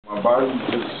body's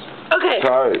just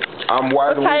tired. I'm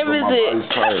wide awake, but my body's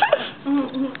tired.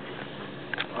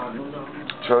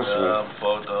 Trust me.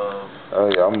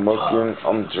 Hey, I'm looking.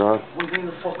 I'm drunk.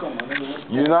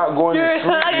 You're not going to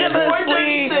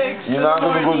sleep. You're not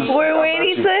going to go to sleep. We're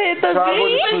waiting to hit the beat.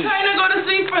 We've been trying to go to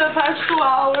sleep for the past 2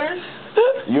 hours.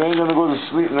 You ain't going to go to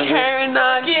sleep, nigga. Karen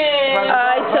knocked.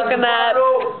 I took a nap.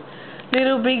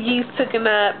 Little Biggie's took a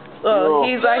nap. Oh,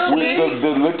 he's actually,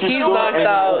 he's knocked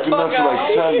out. Open up to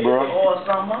like 10, bro.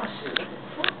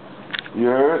 You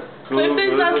heard?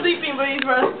 Clifton's not sleeping, but he's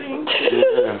resting.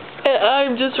 Yeah. And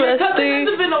I'm just resting. Cousin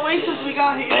has been awake since we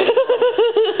got here.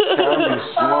 Karen be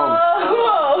slumped.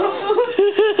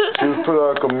 She was put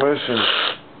out a commission.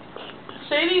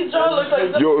 Shady's jaw looks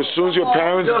like Yo, as soon as your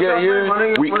parents get here,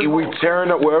 we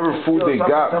tearing up whatever food they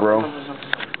got, bro.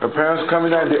 Her parents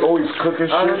coming down, they always cooking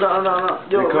shit.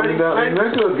 They coming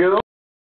down.